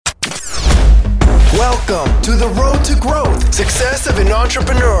Welcome to the road to growth, success of an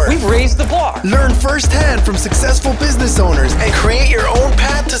entrepreneur. We've raised the bar. Learn firsthand from successful business owners and create your own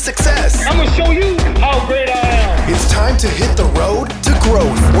path to success. I'm gonna show you how great I am. It's time to hit the road to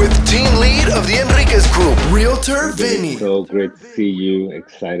growth with team lead of the Enriquez Group, Realtor Vinny. So great to see you.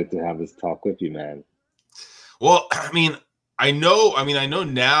 Excited to have this talk with you, man. Well, I know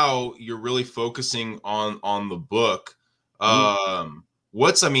now you're really focusing on the book.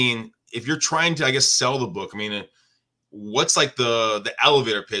 If you're trying to, I guess, sell the book, what's like the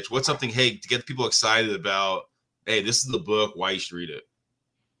elevator pitch? What's something, hey, to get people excited about, hey, this is the book, why you should read it?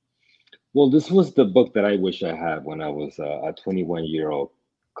 Well, this was the book that I wish I had when I was a 21-year-old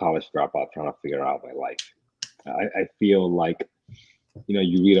college dropout trying to figure out my life. I feel like,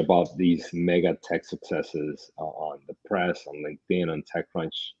 you read about these mega tech successes on the press, on LinkedIn, on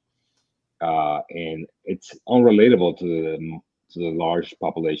TechCrunch, and it's unrelatable to the large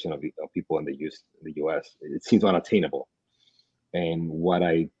population of people in the U.S. It seems unattainable. And what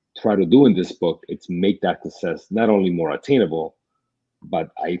I try to do in this book, it's make that success not only more attainable, but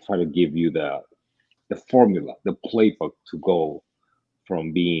I try to give you the formula, the playbook to go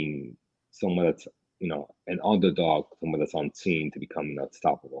from being someone that's, an underdog, someone that's unseen, to becoming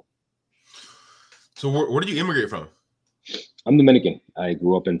unstoppable. So where did you immigrate from? I'm Dominican. I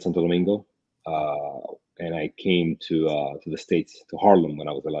grew up in Santo Domingo. And I came to the States, to Harlem, when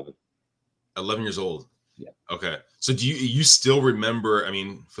I was 11. 11 years old. Yeah. Okay. So do you still remember,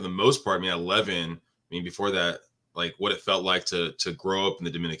 for the most part, 11, before that, like what it felt like to grow up in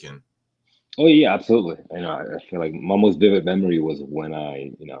the Dominican? Oh yeah, absolutely. I feel like my most vivid memory was when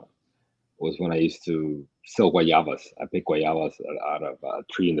I used to sell guayabas. I picked guayabas out of a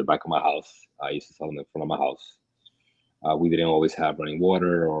tree in the back of my house. I used to sell them in front of my house. We didn't always have running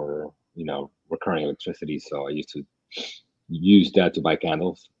water or recurring electricity, so I used to use that to buy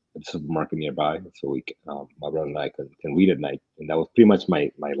candles at the supermarket nearby, so my brother and I can read at night, and that was pretty much my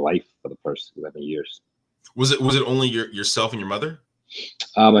life for the first 11 years. Was it only yourself and your mother?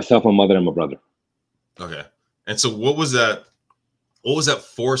 Myself, my mother, and my brother. Okay. And so what was that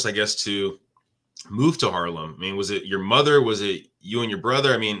force, I guess, to move to Harlem? Was it your mother? Was it you and your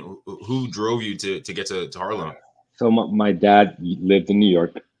brother? Who drove you to get to Harlem? So my dad lived in New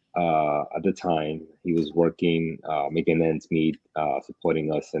York. At the time, he was working, making ends meet,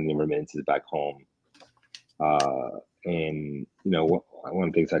 supporting us and remittances back home. And one of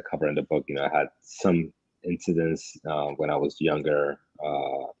the things I cover in the book, I had some incidents when I was younger,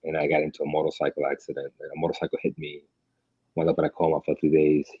 and I got into a motorcycle accident. A motorcycle hit me, wound up in a coma for 3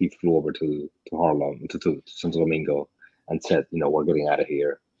 days. He flew over to Harlem, to Santo Domingo, and said, we're getting out of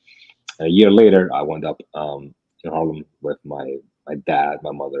here. And a year later, I wound up in Harlem with my dad,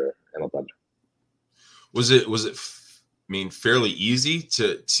 my mother, and my brother. Was it fairly easy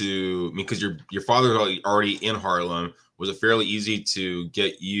to because your father was already in Harlem? Was it fairly easy to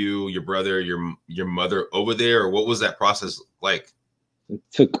get you, your brother, your mother over there, or what was that process like? It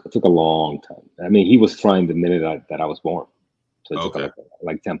took a long time. He was trying the minute that I was born, so it took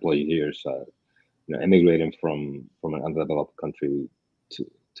like 10 plus years. Immigrating from an undeveloped country to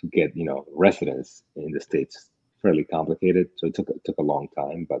get residence in the States. Fairly complicated, so it took a long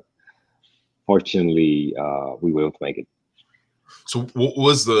time, but fortunately we were able to make it. So what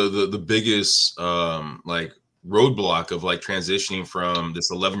was the biggest roadblock of transitioning from this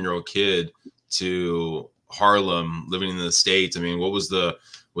 11-year-old kid to Harlem, living in the States? What was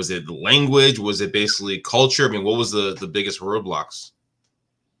it the language? Was it basically culture? What was the biggest roadblocks?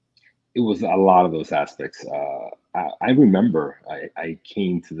 It was a lot of those aspects. I remember I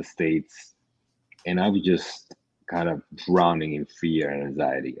came to the States and I was just kind of drowning in fear and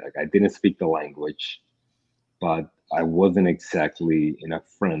anxiety. I didn't speak the language, but I wasn't exactly in a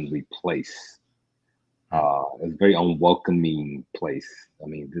friendly place. It was a very unwelcoming place.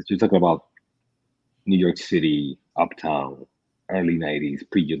 You're talking about New York City, uptown, early 90s,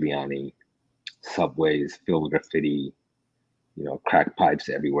 pre-Giuliani, subways filled with graffiti, crack pipes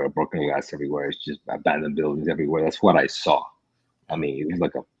everywhere, broken glass everywhere. It's just abandoned buildings everywhere. That's what I saw. It was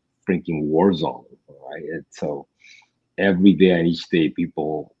like a freaking war zone, right? So every day and each day,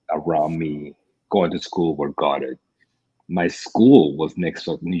 people around me going to school were guarded. My school was next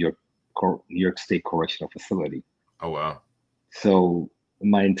to New York State Correctional Facility. Oh, wow. So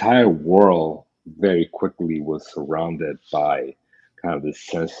my entire world very quickly was surrounded by kind of this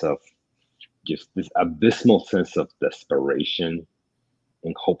sense of just this abysmal sense of desperation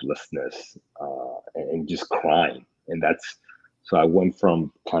and hopelessness and just crime. And so I went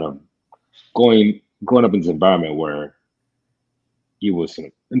from kind of growing up in this environment where it was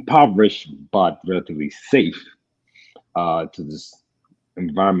impoverished but relatively safe to this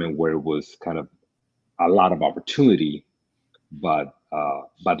environment where it was kind of a lot of opportunity, but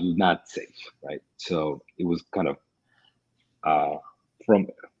not safe, right? So it was kind of from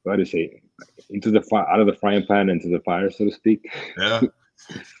what to say, into the fire, out of the frying pan into the fire, so to speak. Yeah.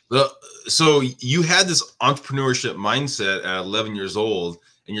 So you had this entrepreneurship mindset at 11 years old,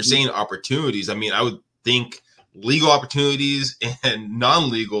 and you're saying opportunities. I mean, I would think legal opportunities and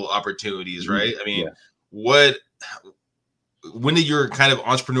non-legal opportunities, right? I mean, Yeah. when did your kind of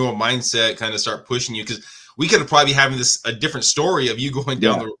entrepreneurial mindset kind of start pushing you? Because we could have probably having a different story of you going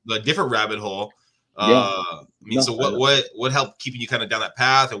down the different rabbit hole. I mean, No, so what helped keeping you kind of down that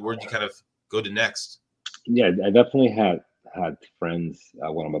path, and where did you kind of go to next? Yeah, I definitely had friends.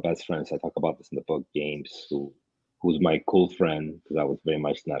 One of my best friends, I talk about this in the book, James, who's my cool friend because I was very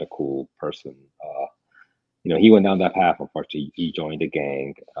much not a cool person. He went down that path. Unfortunately, he joined a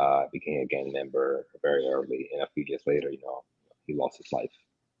gang, became a gang member very early, and a few years later, he lost his life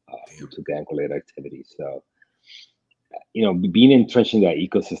due to gang-related activities. So, being entrenched in that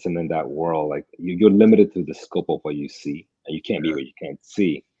ecosystem in that world, like you're limited to the scope of what you see, and you can't be what you can't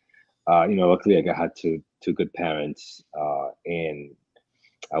see. Luckily, I had two good parents, and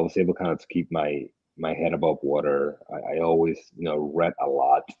I was able kind of to keep my head above water. I always, read a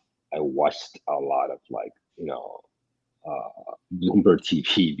lot. I watched a lot of Bloomberg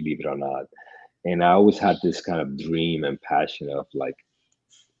TV, believe it or not. And I always had this kind of dream and passion of like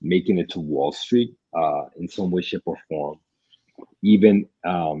making it to Wall Street in some way, shape, or form. Even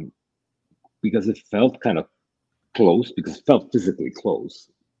because it felt kind of close, because it felt physically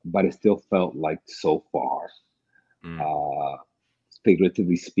close, but it still felt like so far,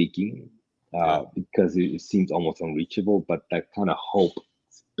 figuratively speaking, because it seems almost unreachable. But that kind of hope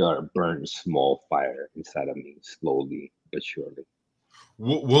burned a small fire inside of me, slowly but surely.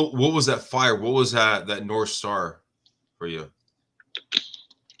 What was that fire? What was that North Star for you?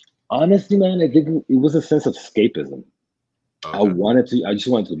 Honestly, man, I think it was a sense of escapism. Okay. I just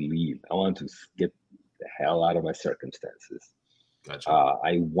wanted to leave. I wanted to get the hell out of my circumstances. Gotcha.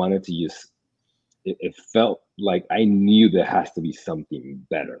 I wanted to just, it felt like I knew there has to be something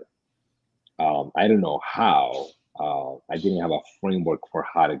better. I don't know how. I didn't have a framework for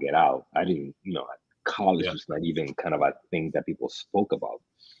how to get out. I didn't, college was not even kind of a thing that people spoke about.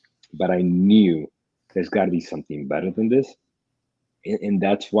 But I knew there's got to be something better than this. And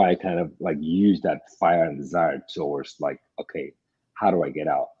that's why I kind of like used that fire and desire towards like, okay, how do I get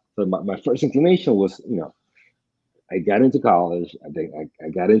out? So my first inclination was, I got into college. I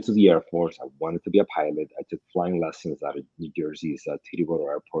got into the Air Force. I wanted to be a pilot. I took flying lessons out of New Jersey's Teterboro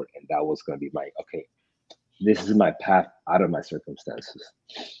Airport, and that was going to be my, okay, this is my path out of my circumstances.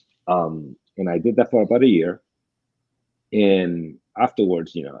 And I did that for about a year. And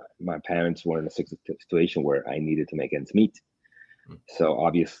afterwards, my parents were in a situation where I needed to make ends meet. So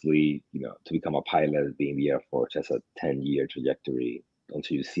obviously, to become a pilot, being in the Air Force has a 10-year trajectory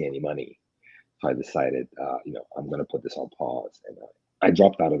until you see any money. So I decided, I'm going to put this on pause. And I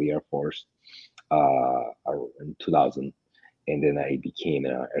dropped out of the Air Force in 2000. And then I became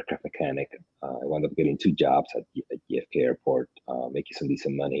an aircraft mechanic. I wound up getting two jobs at JFK Airport, making some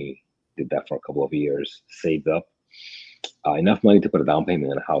decent money. Did that for a couple of years, saved up enough money to put a down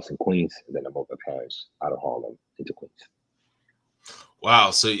payment on a house in Queens. And then I moved my parents out of Harlem into Queens.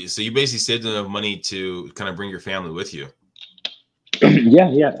 Wow. So you basically saved enough money to kind of bring your family with you.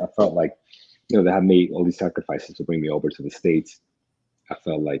 Yeah. I felt like, they had made all these sacrifices to bring me over to the States. I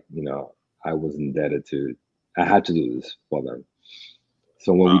felt like, I was indebted to, I had to do this for them.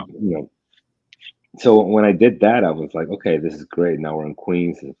 So when I did that, I was like, okay, this is great. Now we're in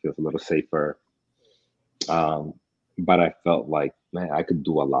Queens and it feels a little safer. But I felt like, man, I could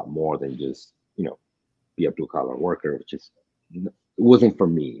do a lot more than just, be a blue collar worker, which is, it wasn't for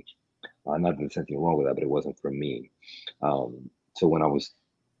me. Not that there's anything wrong with that, but it wasn't for me. So when I was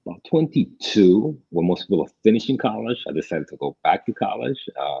about 22, when most people are finishing college, I decided to go back to college.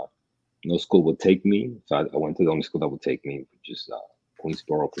 No school would take me, so I went to the only school that would take me, which is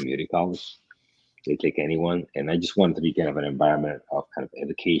Queensboro Community College. They take anyone, and I just wanted to be kind of an environment of kind of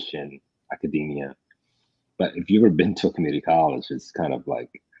education, academia. But if you've ever been to a community college, it's kind of like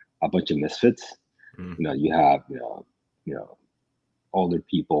a bunch of misfits. You have older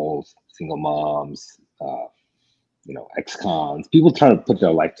people, single moms, ex-cons, people trying to put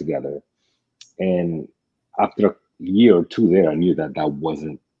their life together. And after a year or two there, I knew that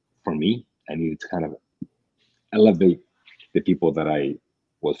wasn't for me. I needed to kind of elevate the people that I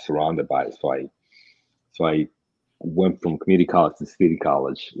was surrounded by. So I went from community college to city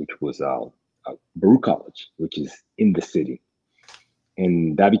college, which was Baruch College, which is in the city.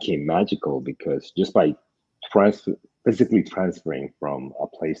 And that became magical because just by physically transferring from a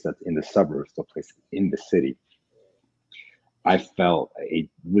place that's in the suburbs to a place in the city, I felt a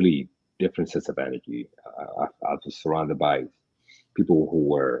really different sense of energy. I was surrounded by people who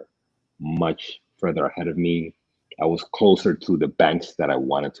were much further ahead of me. I was closer to the banks that I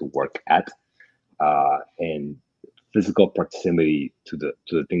wanted to work at, and physical proximity to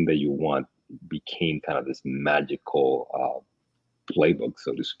the thing that you want became kind of this magical playbook,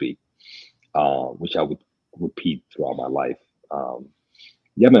 so to speak, which I would repeat throughout my life.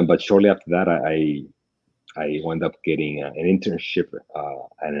 Yeah, man. But shortly after that, I wound up getting an internship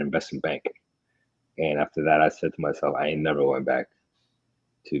at an investment bank, and after that, I said to myself, I ain't never went back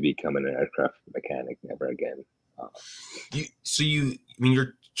to becoming an aircraft mechanic, never again. Uh, I mean,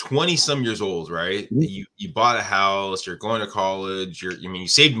 you're 20 some years old, right? Mhm. You bought a house, you're going to college, you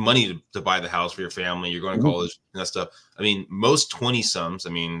saved money to buy the house for your family, you're going to Mhm. college and that stuff. I mean, most 20 sums, I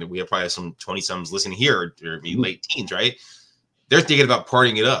mean, we have probably some 20 sums listening here, or Mhm. late teens, right? They're thinking about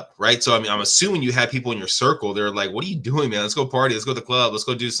partying it up, right? So I mean, I'm assuming you had people in your circle. They're like, "What are you doing, man? Let's go party. Let's go to the club. Let's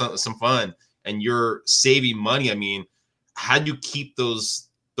go do some fun." And you're saving money. I mean, how do you keep the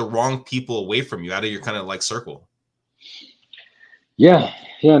wrong people away from you, out of your kind of like circle? Yeah,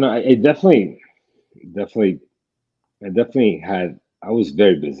 yeah, no, definitely, I definitely had. I was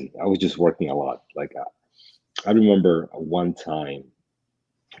very busy. I was just working a lot. Like I remember one time,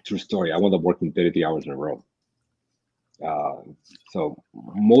 true story. I wound up working 33 hours in a row. Uh, so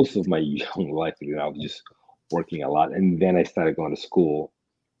most of my young life, I was just working a lot, and then I started going to school.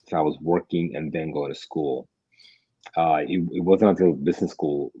 So I was working and then going to school. It wasn't until business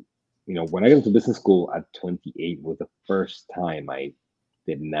school. When I got into business school at 28 was the first time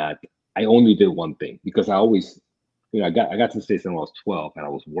did not. I only did one thing because I always, I got to the States when I was 12, and I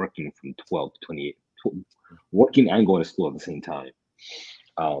was working from 12 to 28, working and going to school at the same time.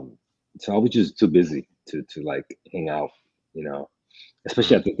 Um, so I was just too busy to like hang out, you know.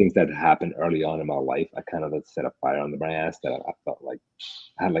 Especially Mm, after things that happened early on in my life, I kind of set a fire under my ass that I felt like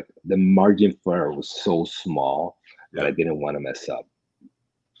I had like the margin for error was so small that I yeah. didn't want to mess up.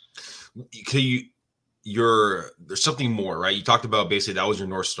 Can there's something more, right? You talked about basically that was your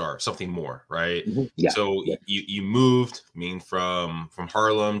North Star, something more, right? Yeah, So yeah. you moved, I mean, from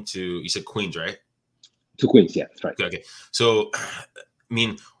Harlem to, you said Queens, right? Two Queens, yeah, that's right. Okay, okay. So I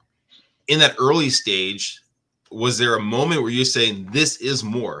mean, in that early stage, was there a moment where you're saying this is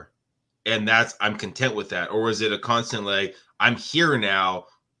more, and that's, I'm content with that, or was it a constant like, I'm here now?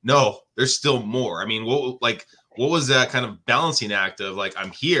 No, there's still more. I mean, what was that kind of balancing act of like,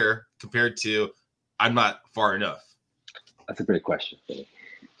 I'm here compared to I'm not far enough? That's a great question.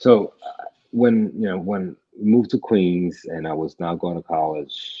 So when we moved to Queens and I was now going to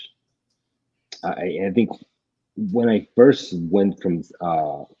college, I think when I first went from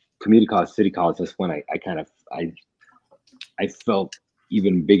community college, city college, that's when I kind of I felt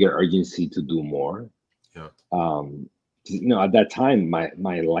even bigger urgency to do more. Yeah, Um, at that time,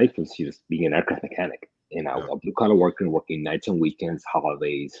 my life was just being an aircraft mechanic, and yeah, a blue collar worker, working nights and weekends,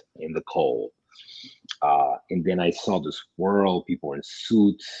 holidays, in the cold. And then I saw this world, people in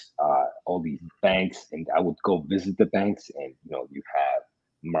suits, all these banks, and I would go visit the banks, and you have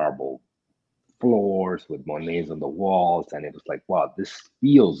marble floors with Monets on the walls, and it was like, wow, this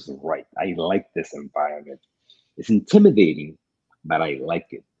feels right. I like this environment. It's intimidating, but I like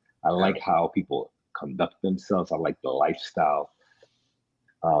it. I yeah, like how people conduct themselves. I like the lifestyle.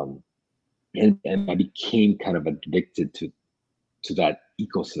 Um, and I became kind of addicted to that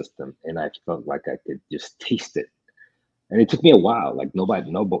ecosystem, and I felt like I could just taste it. And it took me a while. Like no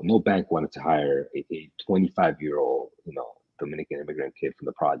bank wanted to hire a 25-year-old, Dominican immigrant kid from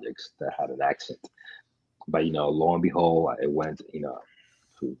the projects that had an accent. But lo and behold, I went,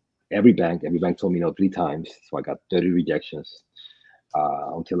 to every bank. Every bank told me no 3 times, so I got 30 rejections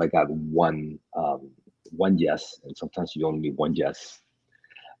until I got one yes, and sometimes you only need one yes.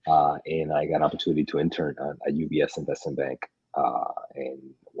 And I got an opportunity to intern at UBS Investment Bank, and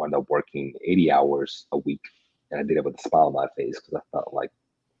wound up working 80 hours a week. And I did it with a smile on my face because I felt like,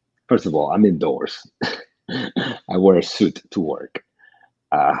 first of all, I'm indoors. I wear a suit to work.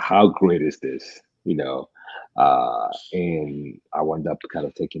 How great is this? And I wound up kind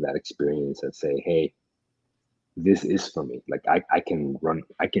of taking that experience and say, hey, this is for me. Like I can run,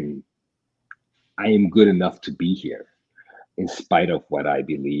 I am good enough to be here in spite of what I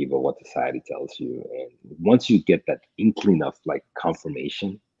believe or what society tells you. And once you get that inkling of like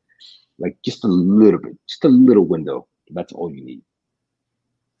confirmation, like just a little bit, just a little window, that's all you need.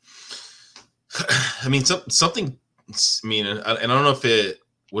 I mean, something. I mean, and I don't know if it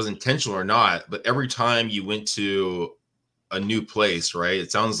was intentional or not, but every time you went to a new place, right?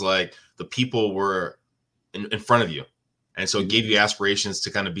 It sounds like the people were in front of you. And so it gave you aspirations to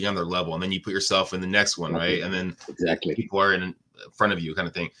kind of be on their level. And then you put yourself in the next one, right? And then people are in front of you kind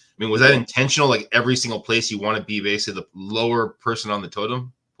of thing. I mean, was that intentional? Like every single place you want to be basically the lower person on the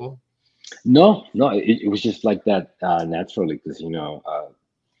totem pole? No, it was just like that naturally because,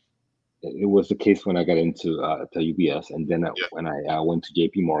 it was the case when I got into to UBS. And then when I went to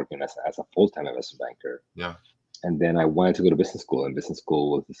JP Morgan as a full-time investment banker. Yeah. And then I wanted to go to business school, and business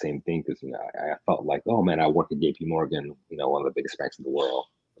school was the same thing because I felt like, oh man, I work at JP Morgan, one of the biggest banks in the world,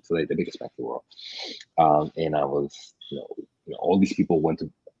 so the biggest bank in the world, and I was, all these people went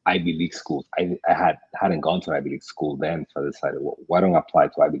to Ivy League schools. I hadn't gone to Ivy League school then, so I decided, well, why don't I apply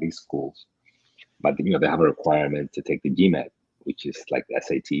to Ivy League schools? But they have a requirement to take the GMAT, which is like the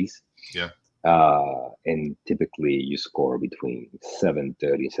SATs. Yeah. And typically you score between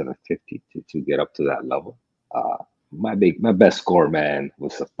 730 and 750 to get up to that level. My best score, man,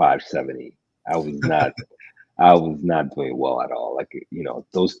 was a 570. I was not doing well at all. Like,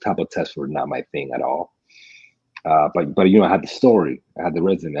 those type of tests were not my thing at all. But I had the story, I had the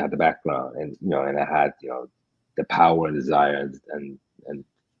resume, I had the background, and and I had the power and desire and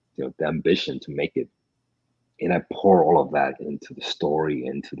the ambition to make it. And I pour all of that into the story,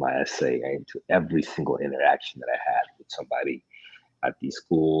 into my essay, and into every single interaction that I had with somebody at these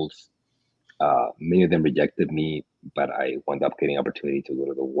schools. Many of them rejected me, but I wound up getting opportunity to go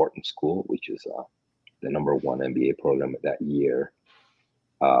to the Wharton School, which is the #1 MBA program that year.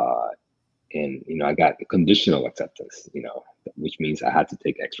 And I got conditional acceptance, which means I had to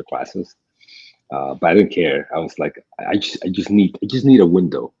take extra classes. But I didn't care. I was like, I just need a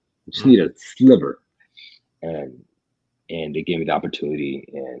window. I just need a sliver. And they gave me the opportunity,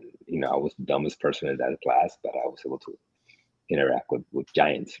 and I was the dumbest person in that class, but I was able to interact with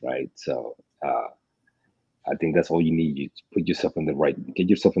giants, right? So I think that's all you need. You get yourself in the right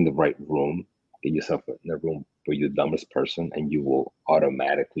room, get yourself in a room where you're the dumbest person, and you will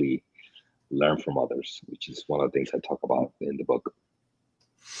automatically learn from others, which is one of the things I talk about in the book.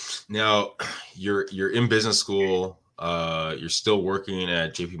 Now, you're in business school. You're still working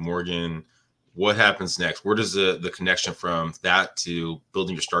at JP Morgan. What happens next? Where does the connection from that to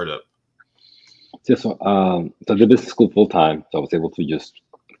building your startup? So I did business school full time. So I was able to just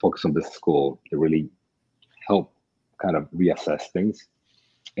focus on business school to really help kind of reassess things.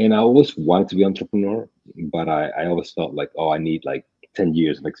 And I always wanted to be an entrepreneur, but I always felt like, I need like 10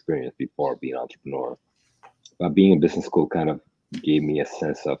 years of experience before being an entrepreneur. But being in business school kind of gave me a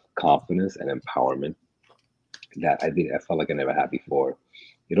sense of confidence and empowerment that I felt like I never had before.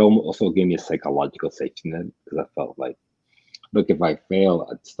 It also gave me a psychological safety net because I felt like, look, if I fail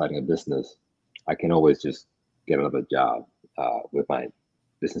at starting a business, I can always just get another job with my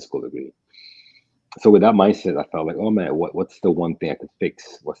business school degree. So with that mindset, I felt like, oh man, what's the one thing I could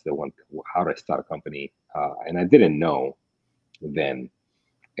fix? How do I start a company? And I didn't know then.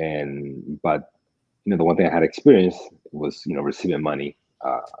 But the one thing I had experience was, receiving money,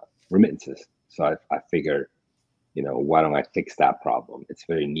 remittances. So I figured, why don't I fix that problem? It's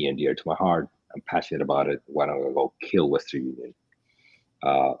very near and dear to my heart. I'm passionate about it. Why don't I go kill Western Union?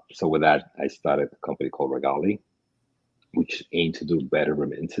 So with that, I started a company called Regali, which aimed to do better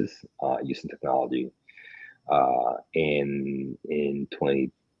remittances using technology. In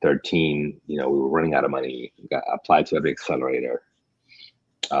 2013, we were running out of money. We got applied to every accelerator.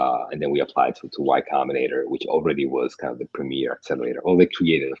 And then we applied to Y-Combinator, which already was kind of the premier accelerator. Or they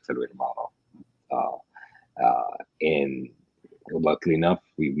created an accelerator model. And luckily enough,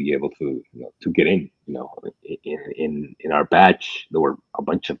 we were able to get in. In our batch, there were a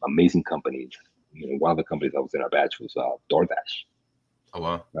bunch of amazing companies. One of the companies that was in our batch was DoorDash. Oh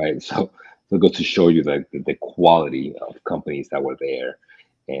wow! Right, so it goes to show you the quality of companies that were there,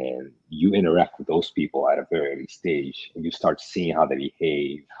 and you interact with those people at a very early stage, and you start seeing how they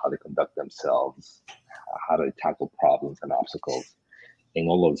behave, how they conduct themselves, how they tackle problems and obstacles, and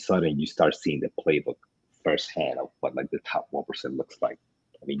all of a sudden you start seeing the playbook firsthand of what like the top 1% looks like.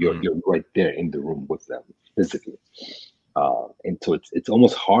 I mean, you're right there in the room with them physically, and so it's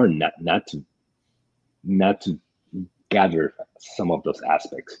almost hard not to gather some of those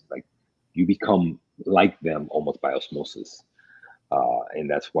aspects. Like you become like them almost by osmosis, and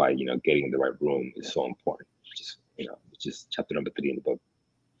that's why getting in the right room is so important. Which is chapter number 3 in the book.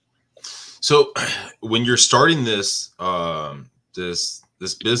 So, when you're starting this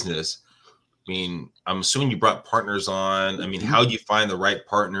this business, I mean, I'm assuming you brought partners on. I mean, how do you find the right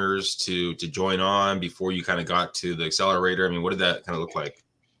partners to join on before you kind of got to the accelerator? I mean, what did that kind of look like?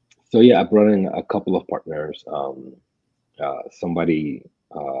 So yeah, I brought in a couple of partners. Somebody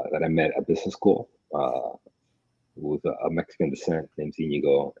that I met at business school who was a Mexican descent named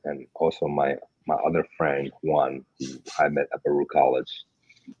Inigo, and also my my other friend Juan, who I met at Baruch College,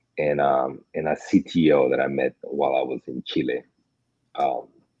 and a CTO that I met while I was in Chile, um,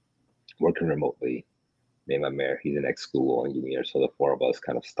 working remotely. Named Amir. He's an ex-Google engineer. So the four of us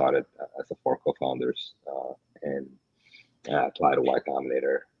kind of started as the four co-founders, and applied to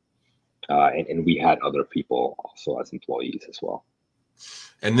Y-Combinator. And we had other people also as employees as well.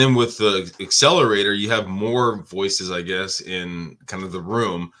 And then with the accelerator, you have more voices, I guess, in kind of the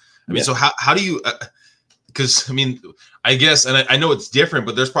room. I mean, so how do you, because I mean, I guess, and I know it's different,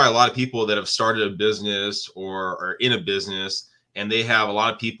 but there's probably a lot of people that have started a business or are in a business, and they have a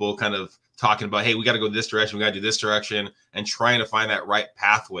lot of people kind of talking about, hey, we got to go this direction, we got to do this direction, and trying to find that right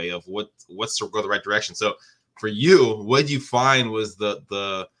pathway of what's to go the right direction. So for you, what did you find was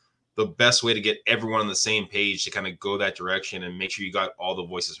the best way to get everyone on the same page to kind of go that direction and make sure you got all the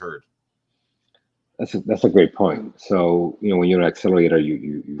voices heard? That's a great point. So, when you're an accelerator,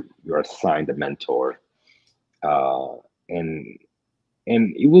 you're assigned a mentor, and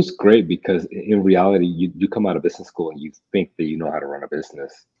it was great because in reality, you come out of business school and you think that you know how to run a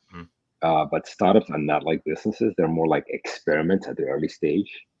business. But startups are not like businesses; they're more like experiments at the early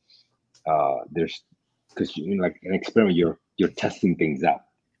stage. There's because like an experiment, you're testing things out.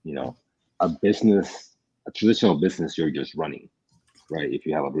 A business, a traditional business, you're just running, right? If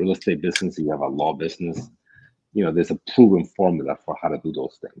you have a real estate business, you have a law business, there's a proven formula for how to do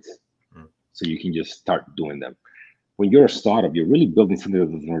those things. So you can just start doing them. When you're a startup, you're really building something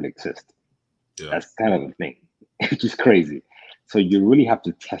that doesn't really exist. That's kind of the thing, which is crazy. So you really have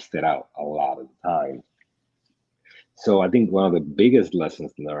to test it out a lot of the time. So I think one of the biggest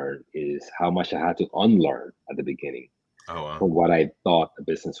lessons learned is how much I had to unlearn at the beginning. Oh, wow. From what I thought a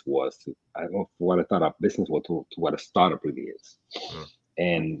business was to what I thought a business was to what a startup really is.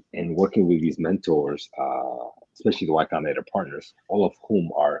 And working with these mentors, especially the Y-Combinator partners, all of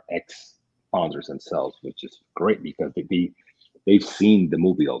whom are ex-founders themselves, which is great because they've seen the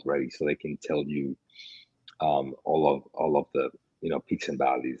movie already, so they can tell you all of the peaks and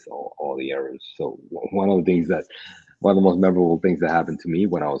valleys, all the errors. So one of the most memorable things that happened to me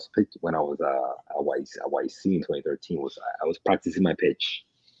when I was at YC in 2013 was I was practicing my pitch,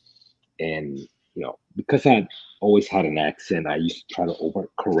 and because I had always had an accent, I used to try to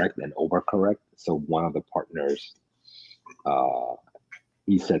overcorrect. So one of the partners,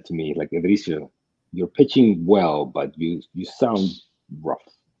 he said to me, like, Edrizio, you're pitching well, but you sound rough.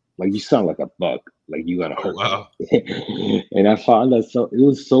 Like you sound like a bug. Like you gotta hurt. Wow. And I found that it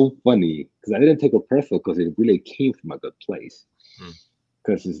was so funny because I didn't take it personal because it really came from a good place.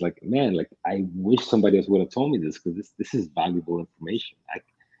 Because it's like, man, like I wish somebody else would have told me this because this is valuable information.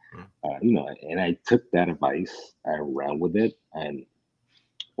 And I took that advice, I ran with it, and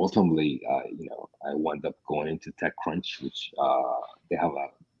ultimately, I wound up going into TechCrunch, which they have a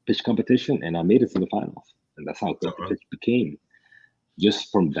pitch competition, and I made it to the finals, and that's how good the pitch became.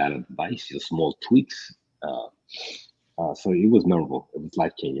 Just from that advice, just small tweaks. So it was memorable. It was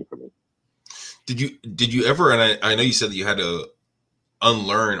life changing for me. Did you ever? And I know you said that you had to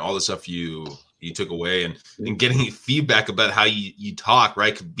unlearn all the stuff you took away, and getting feedback about how you talk,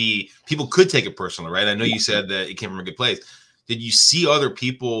 right? People could take it personal, right? I know you said that it came from a good place. Did you see other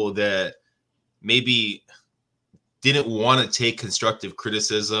people that maybe didn't want to take constructive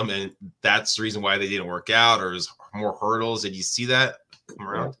criticism, and that's the reason why they didn't work out, or is more hurdles? Did you see that come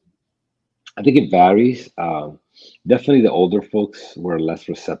around? I think it varies. Definitely the older folks were less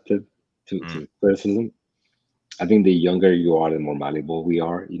receptive to criticism. I think the younger you are, the more malleable we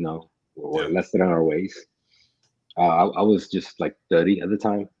are, we're less than our ways. I was just like 30 at the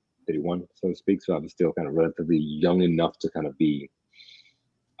time, 31, so to speak. So I was still kind of relatively young enough to kind of be,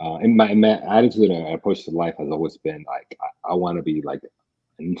 and my attitude and approach to life has always been like, I want to be like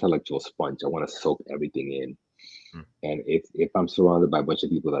an intellectual sponge. I want to soak everything in. And if I'm surrounded by a bunch of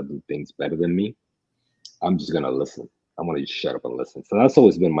people that do things better than me, I'm just going to listen. I'm going to just shut up and listen. So that's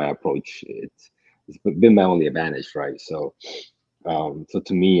always been my approach. It's been my only advantage, right? So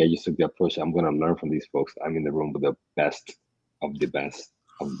to me, I used to be approach. I'm going to learn from these folks. I'm in the room with the best of the best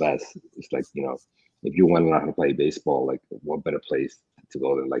of the best. It's like, if you want to learn how to play baseball, like what better place to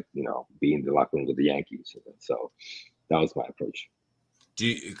go than like, be in the locker room with the Yankees. So that was my approach.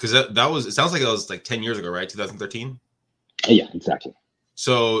 Because that was, it sounds like that was like 10 years ago, right? 2013? Yeah, exactly.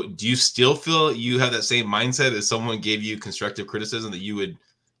 So do you still feel you have that same mindset as someone gave you constructive criticism that you would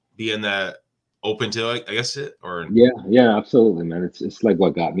be in that open to, I guess it, or? Yeah, absolutely, man. It's like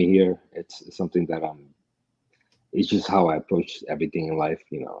what got me here. It's something that it's just how I approach everything in life.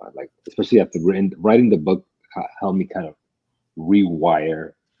 Like, especially after writing the book helped me kind of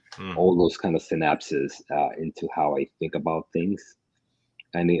rewire all those kind of synapses into how I think about things.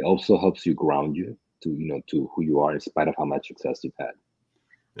 and it also helps you ground you to who you are in spite of how much success you've had.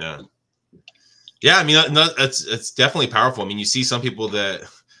 Yeah. Yeah, I mean, it's definitely powerful. I mean, you see some people that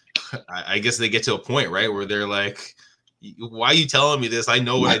I guess they get to a point, right, where they're like, why are you telling me this? I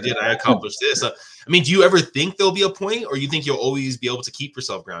know what I did. I accomplished this. I mean, do you ever think there'll be a point, or you think you'll always be able to keep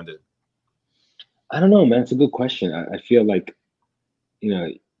yourself grounded? I don't know, man. It's a good question. I feel like, you know,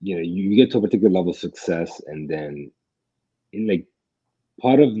 you get to a particular level of success, and then like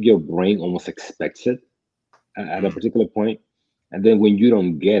part of your brain almost expects it at a particular point. And then when you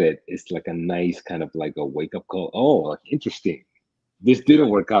don't get it, it's like a nice kind of like a wake up call. Oh, like, interesting. This didn't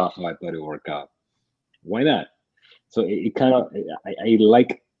work out how I thought it would work out. Why not? So it kind of, I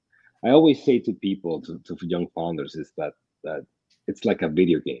like, I always say to people, to young founders, is that it's like a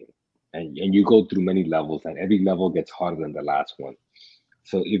video game, and you go through many levels, and every level gets harder than the last one.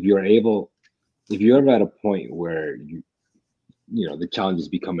 So if you're ever at a point where the challenges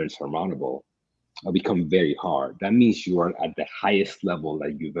become insurmountable or become very hard, that means you are at the highest level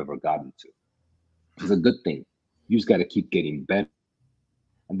that you've ever gotten to. It's a good thing. You just got to keep getting better,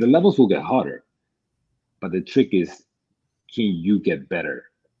 and the levels will get harder. But the trick is, can you get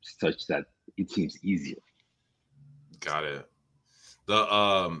better such that it seems easier? Got it.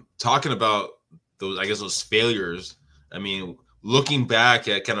 The talking about those, I guess, those failures. I mean, looking back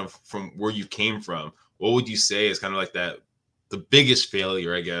at kind of from where you came from, what would you say is kind of like the biggest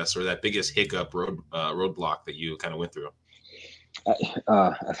failure, I guess, or that biggest hiccup roadblock that you kind of went through?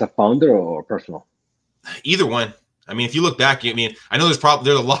 As a founder or personal? Either one. I mean, if you look back, I mean, I know there's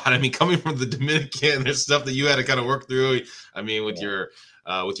a lot. I mean, coming from the Dominican, there's stuff that you had to kind of work through. I mean, with your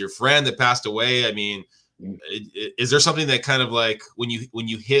friend that passed away. I mean, is there something that kind of like when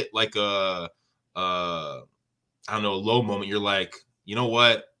you hit like I don't know, a low moment, you're like, you know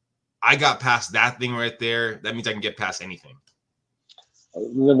what? I got past that thing right there. That means I can get past anything.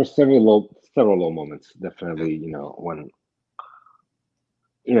 There were several low moments. Definitely, when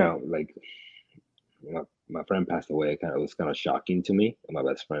like my friend passed away, it was kind of shocking to me. And my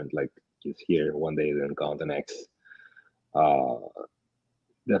best friend, like, is here one day, then gone the next.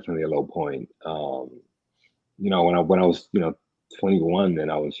 Definitely a low point. When I was 21, and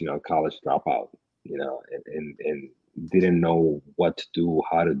I was college dropout, and didn't know what to do,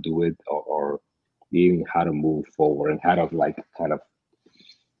 how to do it, or even how to move forward, and how to like kind of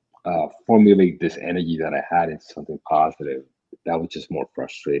formulate this energy that I had into something positive. That was just more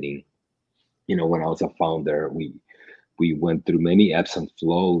frustrating. When I was a founder, we went through many ebbs and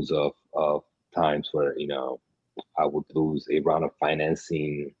flows of times where I would lose a round of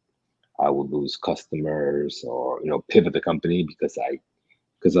financing, I would lose customers, or pivot the company because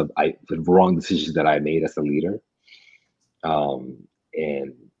of the wrong decisions that I made as a leader. And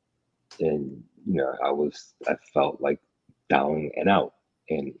I felt like down and out,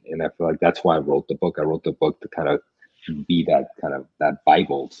 and I feel like that's why I wrote the book. I wrote the book to kind of be that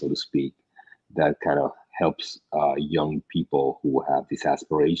Bible, so to speak, that kind of helps young people who have these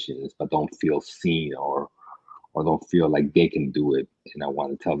aspirations but don't feel seen, or don't feel like they can do it. And I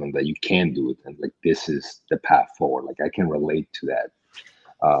want to tell them that you can do it, and like this is the path forward. Like I can relate to that,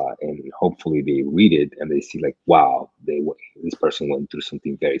 and hopefully they read it and they see like, wow, this person went through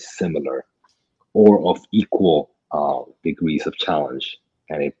something very similar or of equal degrees of challenge,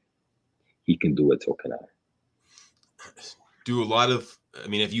 and if he can do it, so can I. Do a lot of, I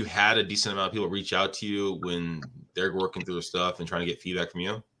mean, have you had a decent amount of people reach out to you when they're working through stuff and trying to get feedback from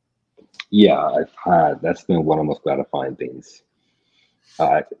you? Yeah, that's been one of the most gratifying things.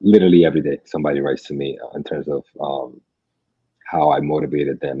 Literally every day, somebody writes to me in terms of how I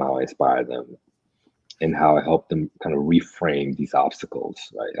motivated them, how I inspired them, and how I helped them kind of reframe these obstacles.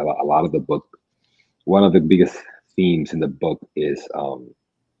 Right, a lot of the book, one of the biggest themes in the book is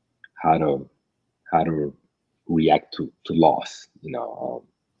how to react to loss.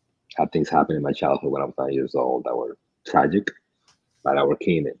 How things happened in my childhood when I was 9 years old that were tragic, but I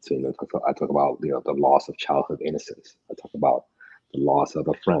overcame it. So I talk about the loss of childhood innocence. I talk about the loss of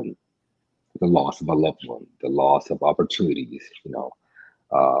a friend, the loss of a loved one, the loss of opportunities. When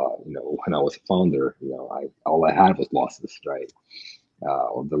I was a founder, all I had was losses, right?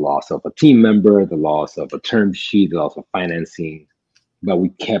 The loss of a team member, the loss of a term sheet, the loss of financing, but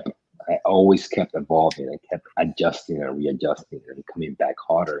I always kept evolving. I kept adjusting and readjusting and coming back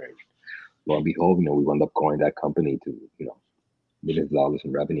harder. And lo and behold, we wound up growing that company to millions of dollars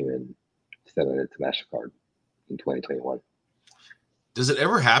in revenue and selling it to MasterCard in 2021. Does it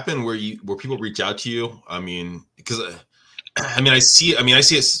ever happen where people reach out to you? I mean, because I see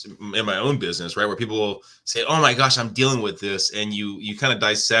it in my own business, right? Where people will say, "Oh my gosh, I'm dealing with this," and you kind of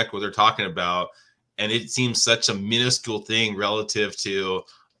dissect what they're talking about, and it seems such a minuscule thing relative to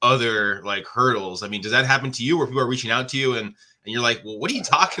other like hurdles. I mean, does that happen to you where people are reaching out to you and you're like, well, what are you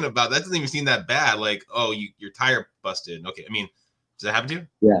talking about? That doesn't even seem that bad. Like, oh, your tire busted. Okay. I mean, does that happen to you?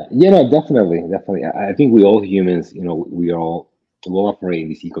 Yeah, no, definitely. I think we all humans, we all operate in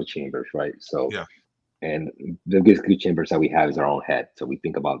these echo chambers, right? So, Yeah. and the biggest echo chambers that we have is our own head. So we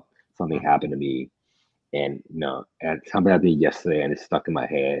think about something happened to me, and and something happened yesterday, and it's stuck in my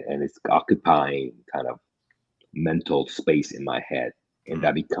head, and it's occupying kind of mental space in my head, and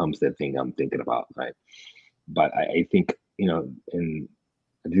that becomes the thing I'm thinking about, right? But I think and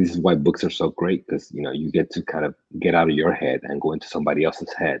this is why books are so great, because you get to kind of get out of your head and go into somebody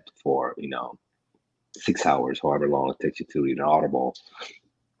else's head for 6 hours, however long it takes you to read an Audible,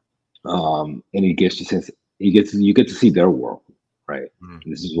 and it gets you get to see their world, right?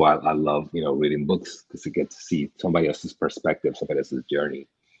 This is why I love reading books, because you get to see somebody else's perspective, somebody else's journey,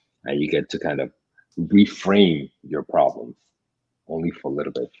 and you get to kind of reframe your problems only for a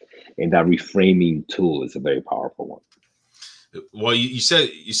little bit, and that reframing tool is a very powerful one. Well, you said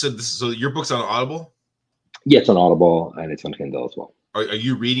this. So your book's on Audible? Yeah, it's on Audible and it's on Kindle as well. Are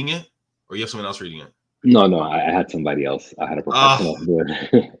you reading it, or you have someone else reading it? No, I had somebody else. I had a professional do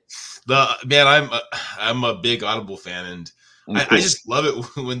it. I'm a big Audible fan, and Cool. I just love it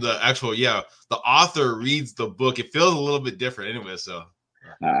when the author reads the book. It feels a little bit different anyway. So.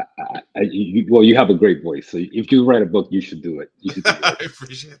 You have a great voice, so if you write a book, you should do it. I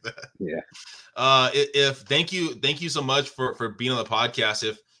appreciate that. Yeah. Thank you so much for being on the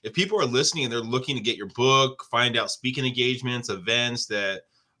podcast. If people are listening and they're looking to get your book, find out speaking engagements, events that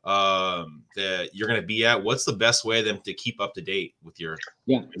you're going to be at, what's the best way them to keep up to date with your?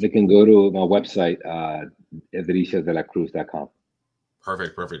 Yeah, they can go to my website, edrizio.com.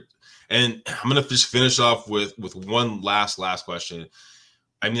 Perfect. And I'm going to just finish off with one last question.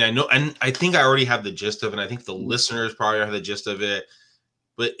 I mean, I know, and I think I already have the gist of it. And I think the listeners probably have the gist of it.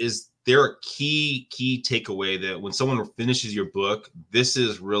 But is there a key takeaway that when someone finishes your book, this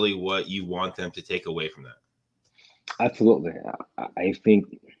is really what you want them to take away from that? Absolutely. I think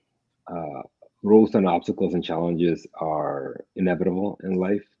growth and obstacles and challenges are inevitable in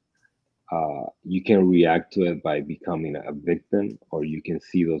life. You can react to it by becoming a victim, or you can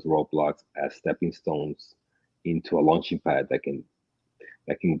see those roadblocks as stepping stones into a launching pad that can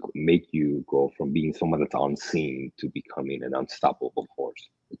make you go from being someone that's unseen to becoming an unstoppable force.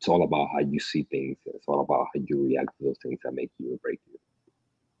 It's all about how you see things. It's all about how you react to those things that make you or break you.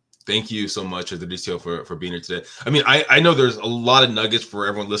 Thank you so much, Edrizio, for being here today. I mean, I know there's a lot of nuggets for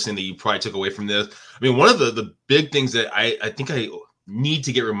everyone listening that you probably took away from this. I mean, one of the big things that I think I need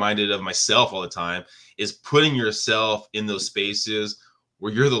to get reminded of myself all the time is putting yourself in those spaces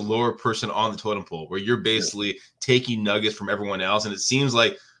where you're the lower person on the totem pole, where you're basically taking nuggets from everyone else. And it seems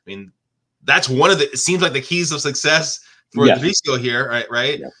like, I mean, that's it seems like the keys of success for Edrizio here,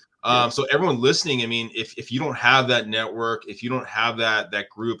 right? Yeah. So everyone listening, I mean, if you don't have that network, if you don't have that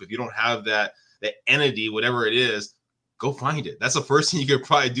group, if you don't have that entity, whatever it is, go find it. That's the first thing you could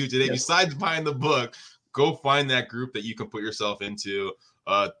probably do today. Besides buying the book, go find that group that you can put yourself into.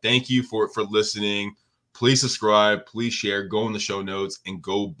 Thank you for listening. Please subscribe, please share, go in the show notes, and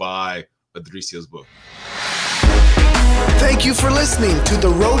go buy Edrizio's book. Thank you for listening to The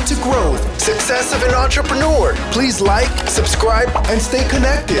Road to Growth, Success of an Entrepreneur. Please like, subscribe, and stay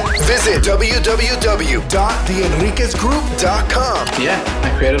connected. Visit www.theenriquezgroup.com. Yeah, I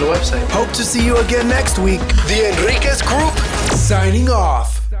created a website. Hope to see you again next week. The Enriquez Group, signing off.